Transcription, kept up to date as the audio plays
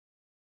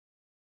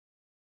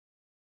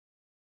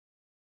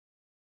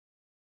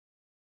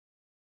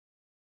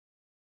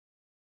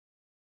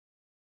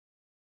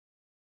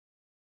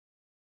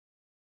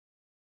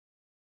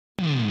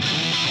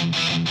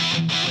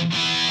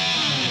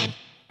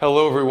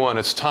Hello everyone,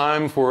 it's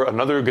time for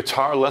another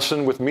guitar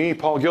lesson with me,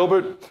 Paul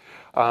Gilbert.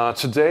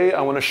 Today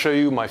I want to show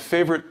you my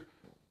favorite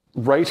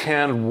right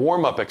hand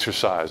warm-up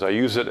exercise. I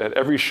use it at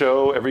every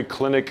show, every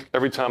clinic,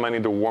 every time I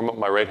need to warm up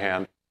my right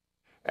hand.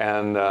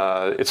 And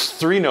it's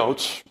 3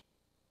 notes.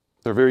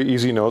 They're very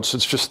easy notes.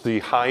 It's just the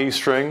high E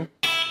string,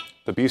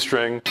 the B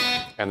string,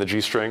 and the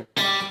G string.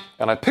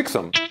 And I pick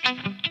them.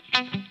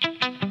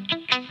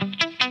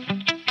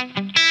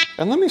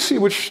 And let me see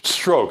which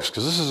strokes,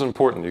 because this is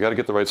important. You got to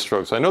get the right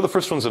strokes. I know the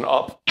first one's an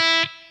up.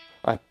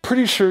 I'm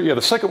pretty sure, yeah,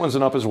 the second one's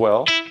an up as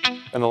well.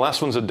 And the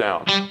last one's a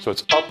down. So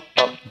it's up,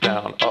 up,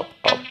 down, up,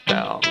 up,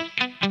 down.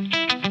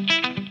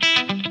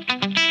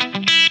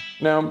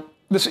 Now,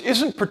 this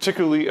isn't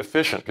particularly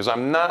efficient because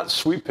I'm not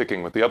sweep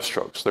picking with the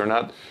upstrokes.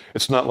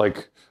 It's not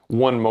like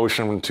one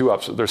motion and 2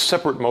 ups. They're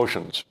separate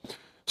motions.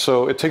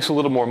 So it takes a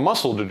little more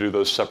muscle to do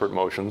those separate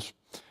motions.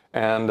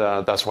 And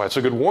that's why it's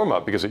a good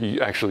warm-up, because it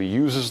actually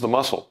uses the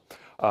muscle.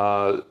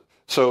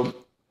 So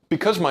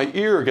because my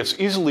ear gets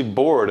easily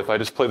bored if I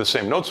just play the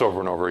same notes over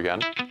and over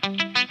again,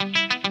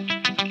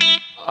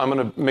 I'm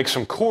going to make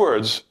some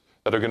chords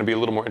that are going to be a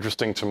little more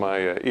interesting to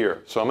my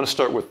ear. So I'm going to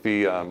start with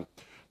that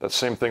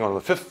same thing on the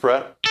 5th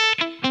fret.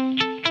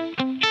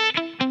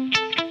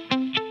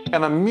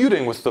 And I'm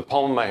muting with the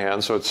palm of my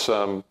hand, so it's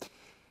the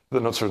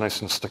notes are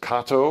nice and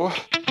staccato.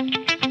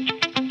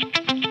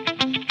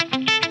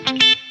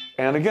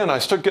 And again, I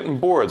start getting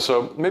bored,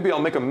 so maybe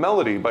I'll make a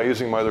melody by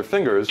using my other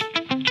fingers.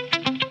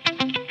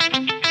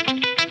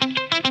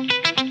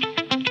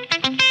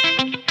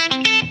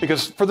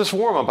 Because for this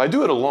warm-up, I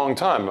do it a long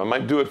time. I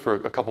might do it for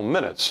a couple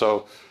minutes.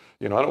 So,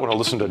 I don't want to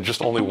listen to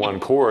just only one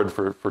chord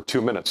for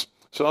 2 minutes.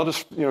 So I'll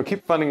just,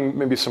 keep finding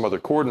maybe some other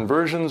chord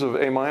inversions of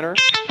A minor.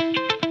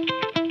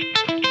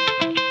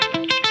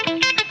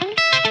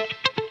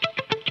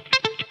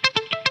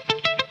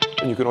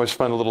 And you can always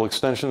find little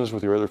extensions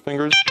with your other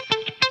fingers.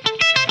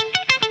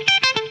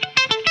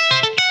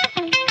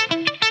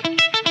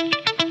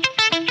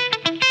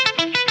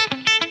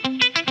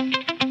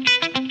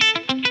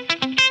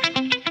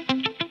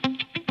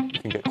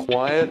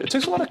 Quiet. It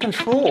takes a lot of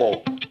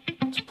control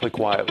to play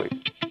quietly.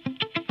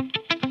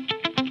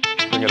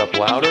 Bring it up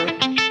louder. You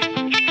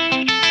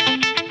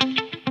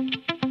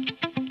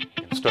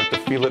can start to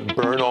feel it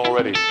burn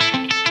already.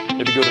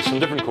 Maybe go to some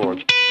different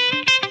chord.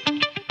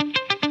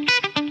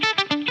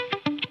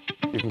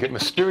 You can get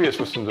mysterious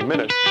with some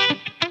diminished.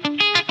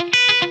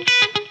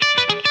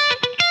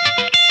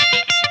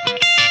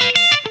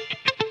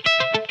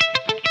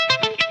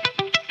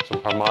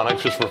 Some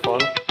harmonics just for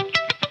fun.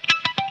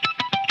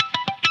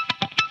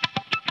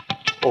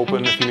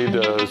 Open if you need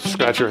to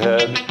scratch your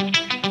head.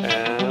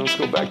 And let's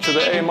go back to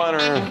the A minor.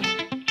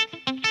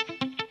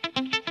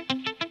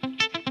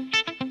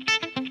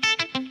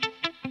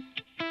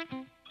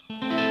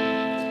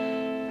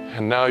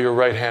 And now your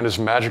right hand is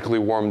magically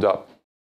warmed up.